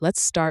Let's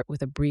start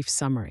with a brief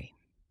summary.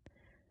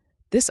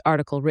 This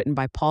article, written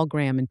by Paul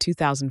Graham in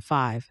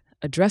 2005,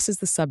 addresses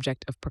the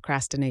subject of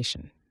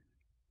procrastination.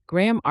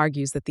 Graham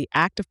argues that the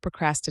act of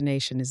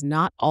procrastination is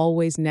not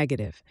always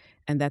negative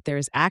and that there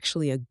is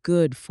actually a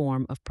good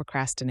form of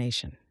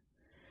procrastination.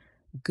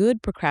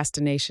 Good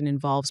procrastination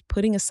involves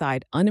putting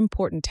aside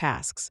unimportant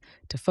tasks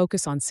to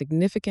focus on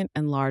significant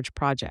and large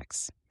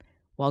projects.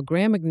 While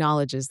Graham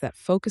acknowledges that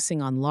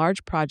focusing on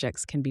large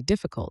projects can be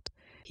difficult,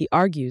 he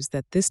argues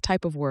that this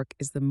type of work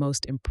is the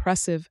most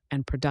impressive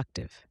and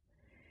productive.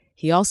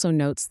 He also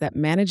notes that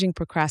managing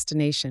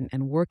procrastination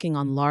and working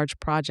on large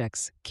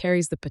projects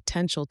carries the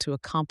potential to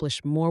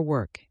accomplish more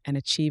work and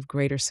achieve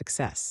greater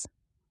success.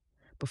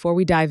 Before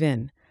we dive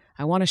in,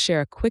 I want to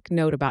share a quick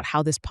note about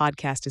how this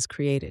podcast is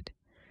created.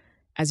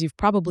 As you've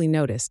probably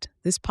noticed,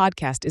 this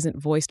podcast isn't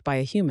voiced by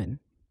a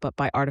human, but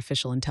by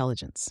artificial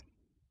intelligence.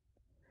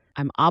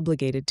 I'm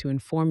obligated to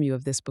inform you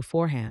of this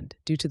beforehand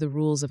due to the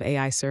rules of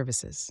AI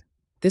services.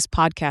 This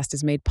podcast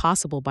is made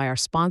possible by our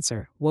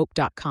sponsor,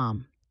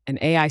 Wope.com, an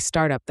AI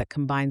startup that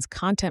combines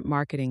content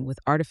marketing with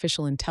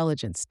artificial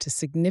intelligence to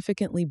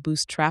significantly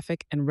boost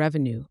traffic and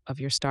revenue of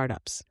your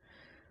startups.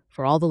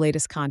 For all the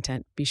latest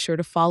content, be sure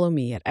to follow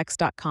me at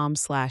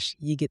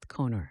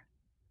x.com/yigitkoner.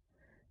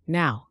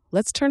 Now,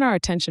 let's turn our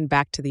attention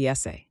back to the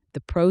essay,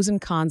 The Pros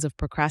and Cons of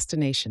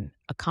Procrastination,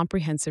 a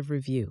Comprehensive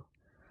Review.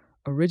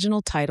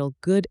 Original title,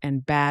 Good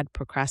and Bad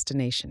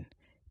Procrastination.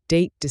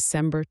 Date,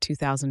 December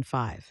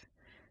 2005.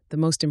 The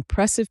most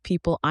impressive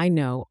people I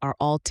know are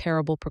all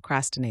terrible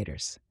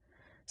procrastinators.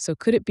 So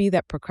could it be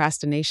that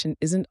procrastination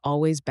isn't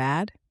always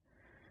bad?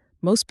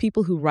 Most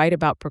people who write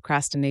about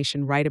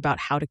procrastination write about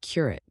how to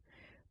cure it,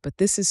 but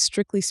this is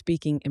strictly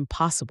speaking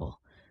impossible.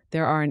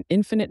 There are an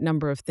infinite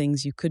number of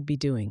things you could be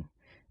doing.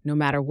 No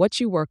matter what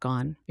you work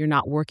on, you're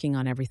not working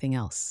on everything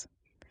else.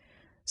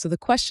 So the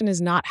question is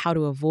not how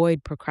to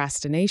avoid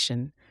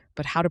procrastination,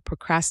 but how to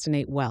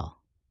procrastinate well.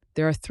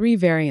 There are 3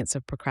 variants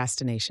of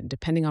procrastination,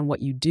 depending on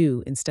what you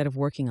do instead of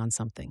working on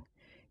something.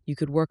 You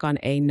could work on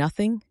A,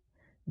 nothing,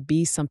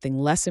 B, something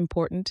less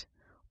important,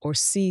 or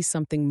C,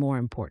 something more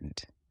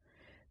important.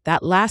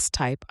 That last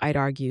type, I'd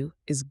argue,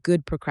 is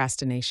good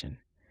procrastination.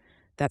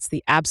 That's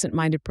the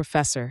absent-minded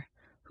professor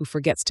who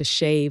forgets to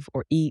shave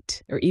or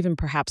eat, or even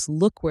perhaps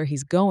look where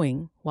he's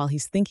going while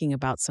he's thinking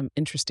about some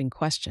interesting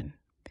question.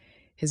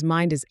 His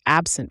mind is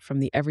absent from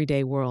the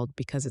everyday world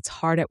because it's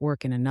hard at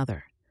work in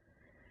another.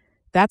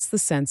 That's the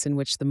sense in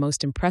which the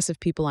most impressive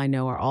people I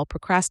know are all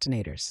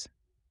procrastinators.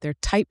 They're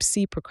type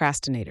C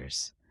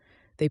procrastinators.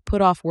 They put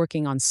off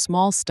working on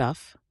small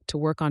stuff to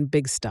work on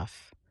big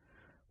stuff.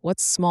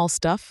 What's small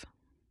stuff?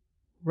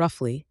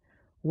 Roughly,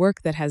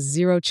 work that has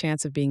 0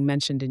 chance of being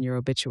mentioned in your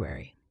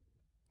obituary.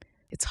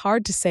 It's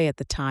hard to say at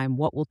the time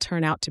what will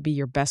turn out to be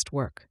your best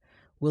work.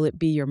 Will it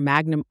be your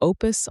magnum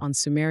opus on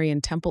Sumerian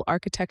temple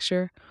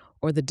architecture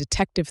or the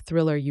detective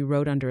thriller you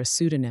wrote under a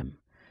pseudonym?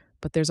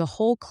 But there's a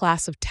whole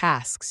class of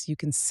tasks you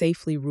can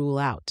safely rule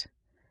out.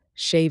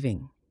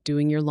 Shaving,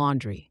 doing your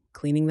laundry,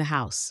 cleaning the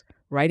house,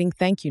 writing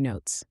thank you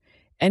notes,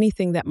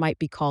 anything that might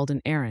be called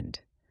an errand.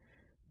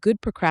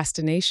 Good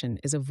procrastination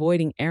is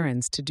avoiding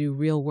errands to do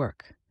real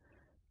work.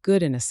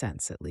 Good in a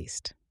sense, at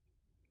least.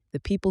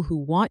 The people who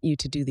want you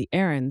to do the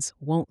errands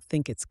won't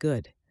think it's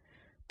good,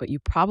 but you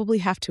probably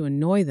have to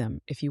annoy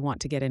them if you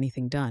want to get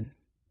anything done.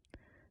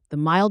 The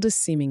mildest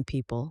seeming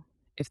people,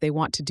 if they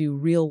want to do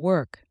real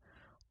work,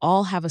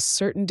 all have a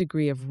certain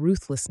degree of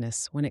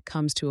ruthlessness when it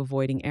comes to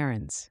avoiding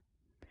errands.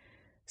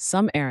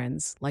 Some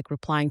errands, like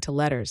replying to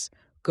letters,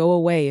 go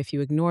away if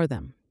you ignore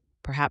them,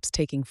 perhaps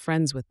taking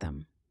friends with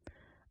them.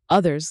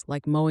 Others,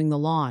 like mowing the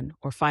lawn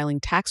or filing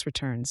tax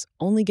returns,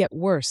 only get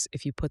worse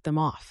if you put them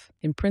off.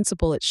 In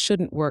principle, it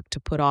shouldn't work to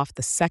put off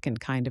the second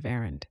kind of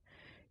errand.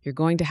 You're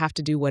going to have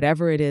to do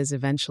whatever it is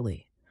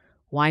eventually.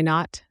 Why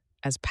not,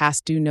 as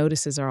past due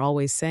notices are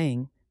always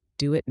saying,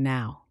 do it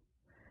now?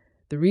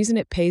 The reason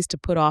it pays to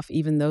put off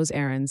even those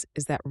errands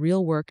is that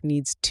real work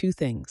needs 2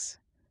 things.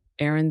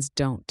 Errands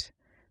don't.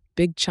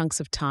 Big chunks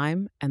of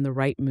time and the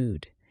right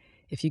mood.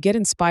 If you get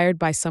inspired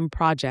by some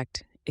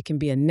project, it can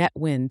be a net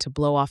win to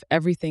blow off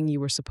everything you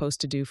were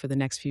supposed to do for the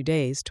next few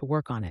days to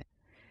work on it.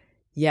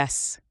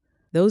 Yes,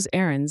 those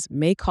errands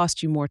may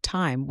cost you more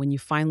time when you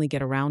finally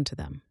get around to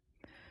them.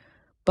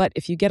 But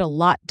if you get a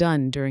lot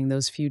done during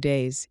those few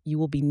days, you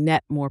will be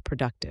net more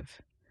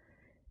productive.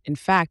 In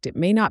fact, it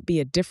may not be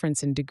a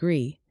difference in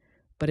degree,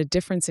 but a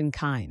difference in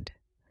kind.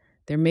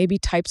 There may be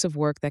types of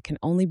work that can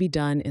only be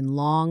done in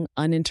long,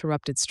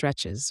 uninterrupted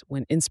stretches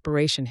when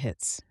inspiration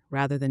hits,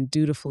 rather than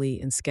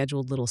dutifully in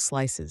scheduled little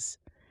slices.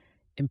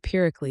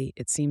 Empirically,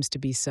 it seems to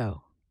be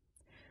so.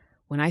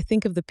 When I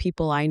think of the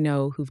people I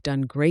know who've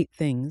done great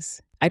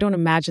things, I don't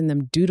imagine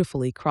them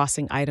dutifully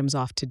crossing items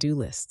off to-do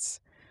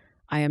lists.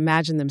 I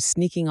imagine them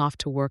sneaking off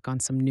to work on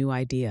some new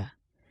idea.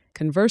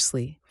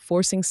 Conversely,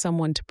 forcing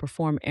someone to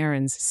perform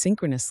errands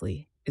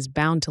synchronously is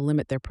bound to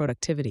limit their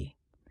productivity.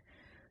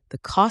 The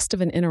cost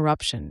of an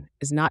interruption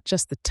is not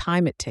just the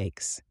time it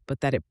takes,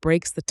 but that it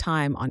breaks the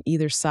time on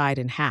either side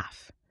in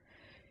half.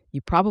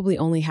 You probably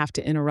only have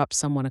to interrupt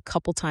someone a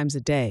couple times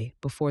a day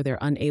before they're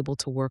unable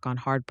to work on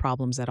hard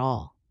problems at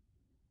all.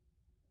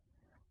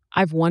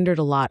 I've wondered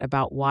a lot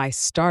about why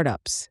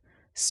startups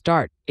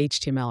start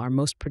HTML are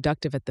most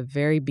productive at the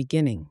very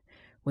beginning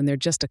when they're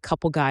just a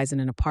couple guys in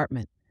an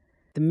apartment.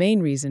 The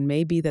main reason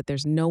may be that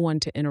there's no one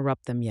to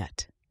interrupt them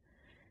yet.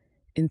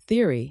 In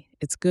theory,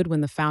 it's good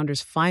when the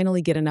founders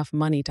finally get enough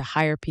money to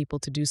hire people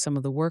to do some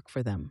of the work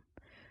for them,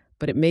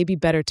 but it may be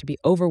better to be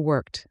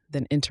overworked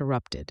than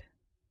interrupted.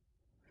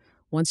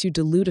 Once you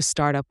dilute a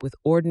startup with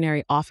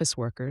ordinary office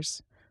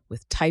workers,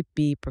 with type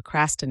B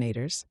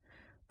procrastinators,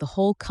 the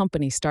whole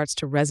company starts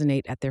to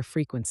resonate at their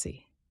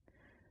frequency.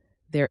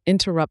 They're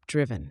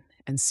interrupt-driven,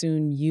 and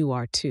soon you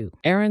are too.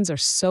 Errands are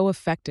so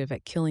effective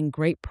at killing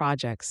great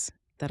projects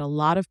that a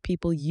lot of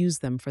people use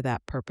them for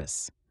that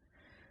purpose.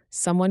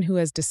 Someone who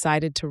has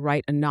decided to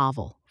write a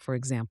novel, for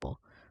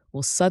example,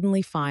 will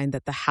suddenly find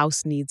that the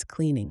house needs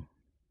cleaning.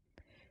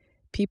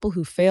 People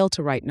who fail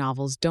to write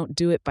novels don't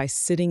do it by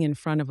sitting in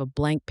front of a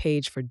blank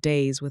page for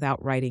days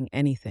without writing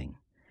anything.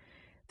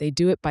 They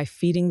do it by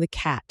feeding the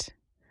cat,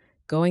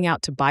 going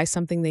out to buy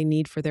something they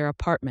need for their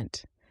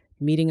apartment,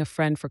 meeting a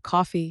friend for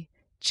coffee,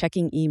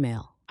 checking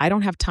email. I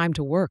don't have time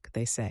to work,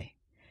 they say.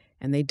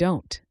 And they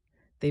don't.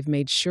 They've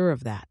made sure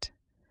of that.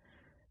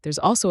 There's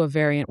also a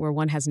variant where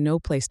one has no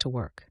place to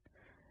work.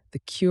 The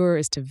cure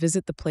is to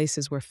visit the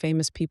places where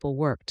famous people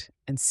worked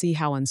and see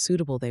how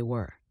unsuitable they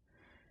were.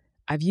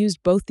 I've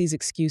used both these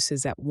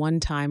excuses at one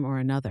time or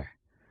another.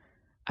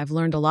 I've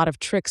learned a lot of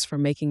tricks for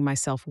making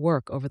myself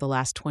work over the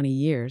last 20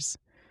 years,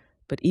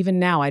 but even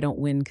now I don't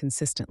win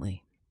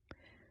consistently.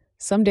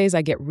 Some days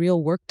I get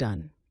real work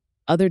done.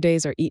 Other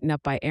days are eaten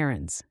up by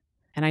errands.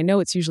 And I know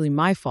it's usually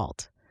my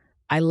fault.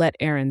 I let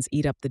errands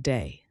eat up the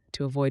day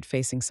to avoid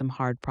facing some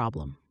hard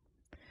problem.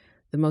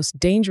 The most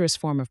dangerous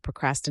form of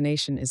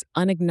procrastination is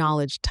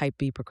unacknowledged type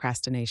B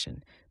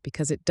procrastination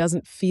because it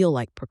doesn't feel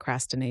like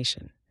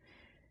procrastination.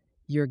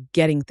 You're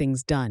getting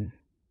things done,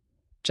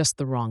 just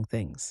the wrong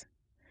things.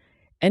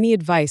 Any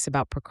advice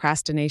about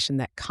procrastination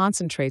that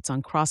concentrates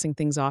on crossing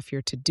things off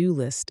your to-do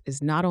list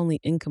is not only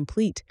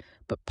incomplete,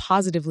 but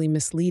positively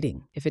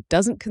misleading if it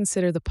doesn't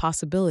consider the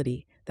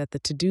possibility that the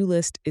to-do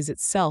list is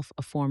itself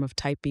a form of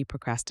type B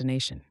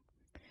procrastination.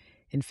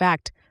 In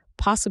fact,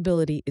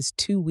 possibility is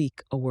too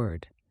weak a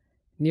word.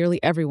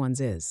 Nearly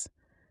everyone's is.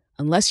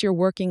 Unless you're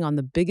working on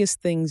the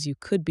biggest things you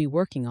could be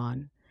working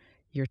on,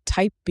 you're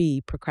type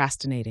B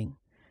procrastinating,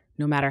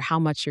 no matter how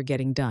much you're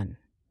getting done.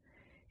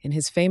 In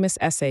his famous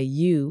essay,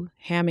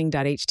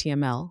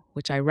 Hamming.html,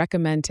 which I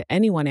recommend to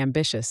anyone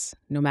ambitious,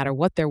 no matter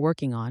what they're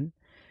working on,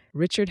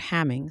 Richard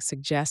Hamming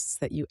suggests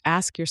that you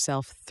ask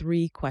yourself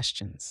 3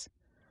 questions.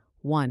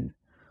 1.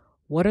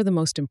 What are the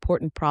most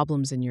important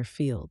problems in your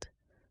field?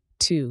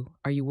 2.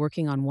 Are you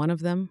working on one of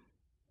them?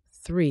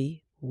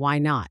 3. Why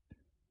not?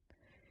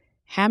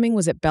 Hamming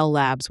was at Bell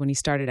Labs when he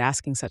started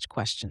asking such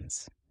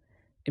questions.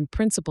 In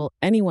principle,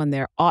 anyone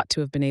there ought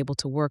to have been able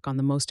to work on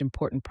the most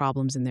important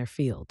problems in their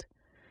field.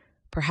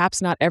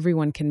 Perhaps not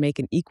everyone can make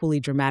an equally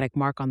dramatic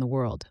mark on the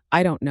world.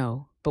 I don't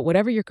know, but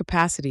whatever your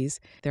capacities,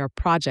 there are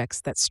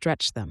projects that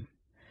stretch them.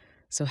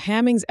 So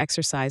Hamming's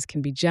exercise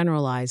can be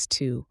generalized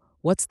to,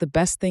 what's the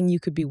best thing you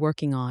could be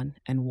working on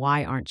and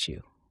why aren't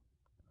you?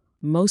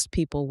 Most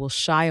people will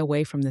shy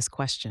away from this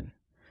question.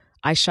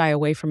 I shy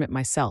away from it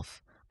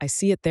myself. I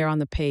see it there on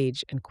the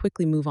page and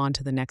quickly move on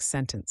to the next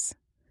sentence.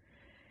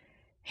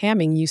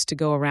 Hamming used to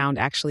go around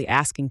actually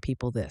asking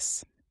people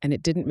this, and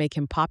it didn't make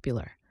him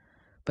popular.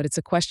 But it's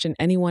a question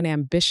anyone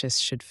ambitious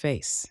should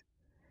face.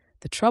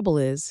 The trouble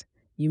is,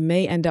 you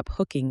may end up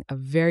hooking a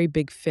very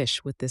big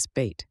fish with this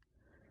bait.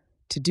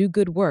 To do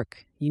good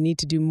work, you need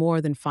to do more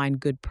than find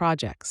good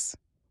projects.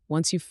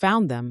 Once you've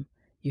found them,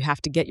 you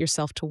have to get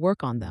yourself to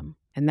work on them,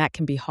 and that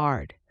can be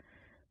hard.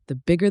 The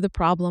bigger the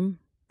problem,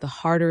 the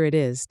harder it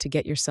is to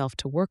get yourself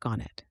to work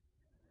on it.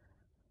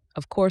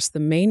 Of course, the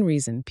main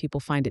reason people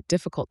find it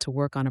difficult to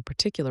work on a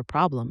particular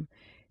problem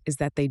is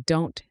that they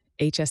don't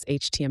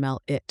HTML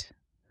it.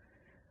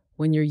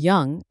 When you're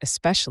young,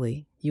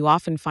 especially, you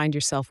often find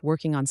yourself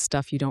working on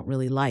stuff you don't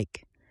really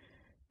like,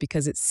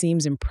 because it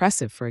seems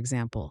impressive, for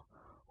example,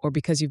 or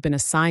because you've been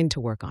assigned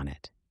to work on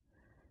it.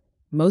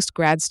 Most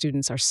grad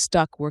students are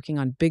stuck working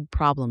on big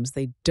problems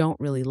they don't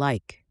really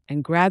like,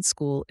 and grad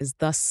school is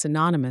thus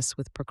synonymous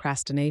with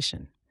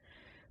procrastination.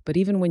 But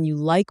even when you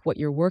like what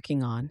you're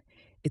working on,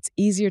 it's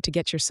easier to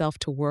get yourself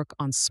to work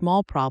on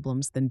small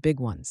problems than big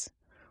ones.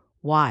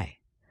 Why?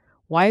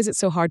 Why is it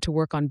so hard to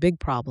work on big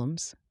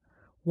problems?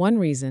 One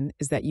reason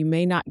is that you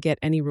may not get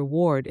any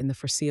reward in the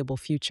foreseeable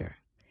future.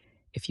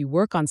 If you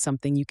work on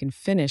something you can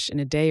finish in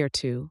a day or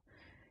two,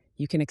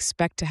 you can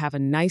expect to have a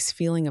nice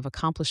feeling of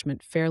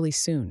accomplishment fairly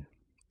soon.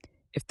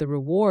 If the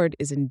reward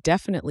is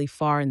indefinitely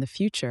far in the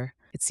future,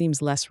 it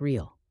seems less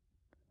real.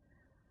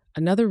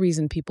 Another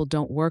reason people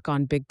don't work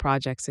on big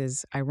projects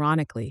is,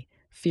 ironically,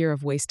 fear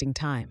of wasting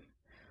time.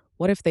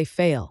 What if they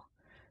fail?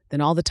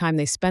 Then all the time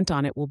they spent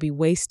on it will be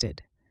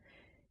wasted.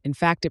 In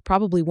fact, it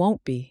probably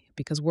won't be,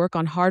 because work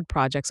on hard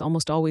projects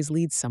almost always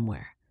leads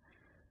somewhere.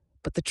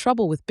 But the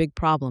trouble with big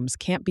problems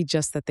can't be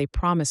just that they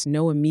promise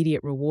no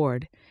immediate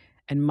reward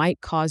and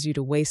might cause you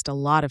to waste a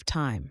lot of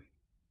time.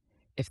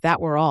 If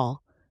that were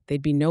all,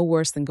 they'd be no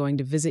worse than going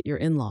to visit your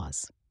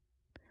in-laws.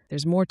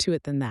 There's more to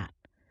it than that.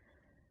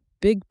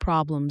 Big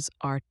problems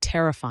are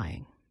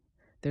terrifying.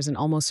 There's an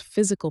almost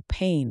physical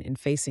pain in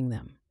facing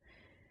them.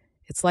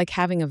 It's like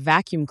having a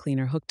vacuum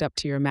cleaner hooked up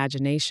to your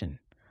imagination.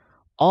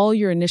 All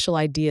your initial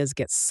ideas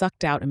get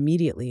sucked out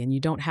immediately and you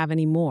don't have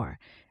any more,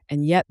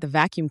 and yet the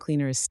vacuum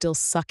cleaner is still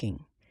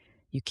sucking.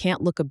 You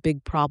can't look a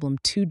big problem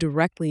too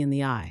directly in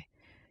the eye.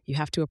 You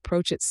have to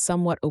approach it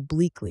somewhat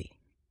obliquely.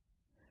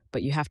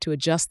 But you have to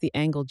adjust the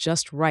angle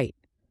just right.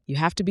 You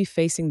have to be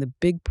facing the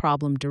big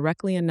problem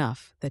directly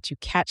enough that you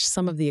catch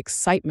some of the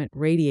excitement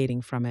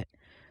radiating from it,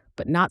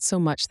 but not so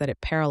much that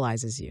it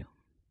paralyzes you.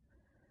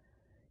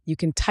 You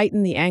can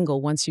tighten the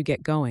angle once you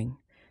get going,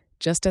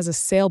 just as a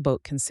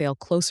sailboat can sail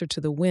closer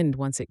to the wind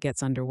once it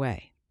gets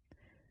underway.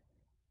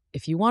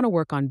 If you want to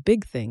work on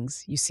big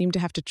things, you seem to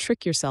have to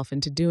trick yourself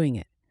into doing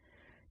it.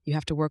 You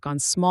have to work on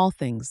small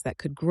things that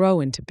could grow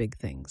into big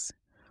things,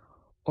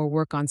 or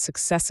work on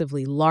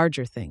successively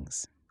larger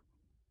things,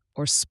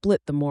 or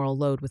split the moral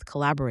load with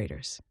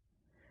collaborators.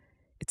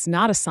 It's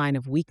not a sign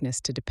of weakness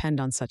to depend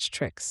on such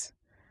tricks.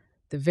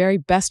 The very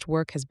best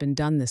work has been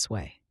done this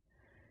way.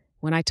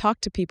 When I talk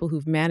to people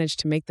who've managed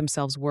to make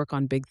themselves work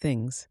on big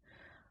things,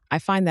 I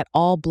find that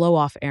all blow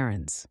off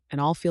errands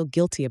and all feel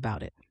guilty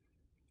about it.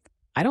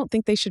 I don't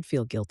think they should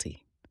feel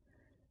guilty.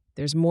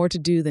 There's more to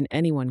do than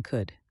anyone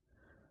could.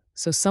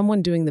 So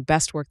someone doing the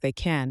best work they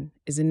can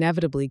is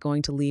inevitably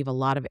going to leave a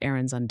lot of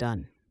errands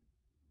undone.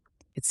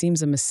 It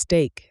seems a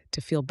mistake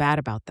to feel bad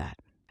about that.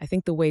 I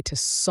think the way to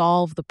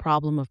solve the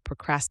problem of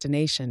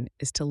procrastination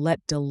is to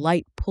let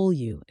delight pull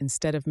you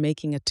instead of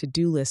making a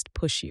to-do list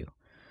push you.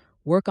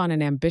 Work on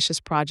an ambitious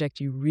project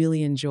you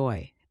really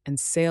enjoy and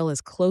sail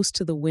as close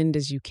to the wind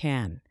as you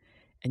can,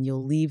 and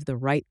you'll leave the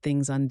right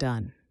things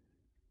undone.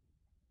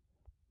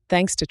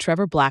 Thanks to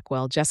Trevor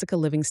Blackwell, Jessica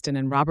Livingston,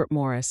 and Robert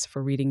Morris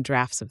for reading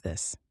drafts of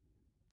this.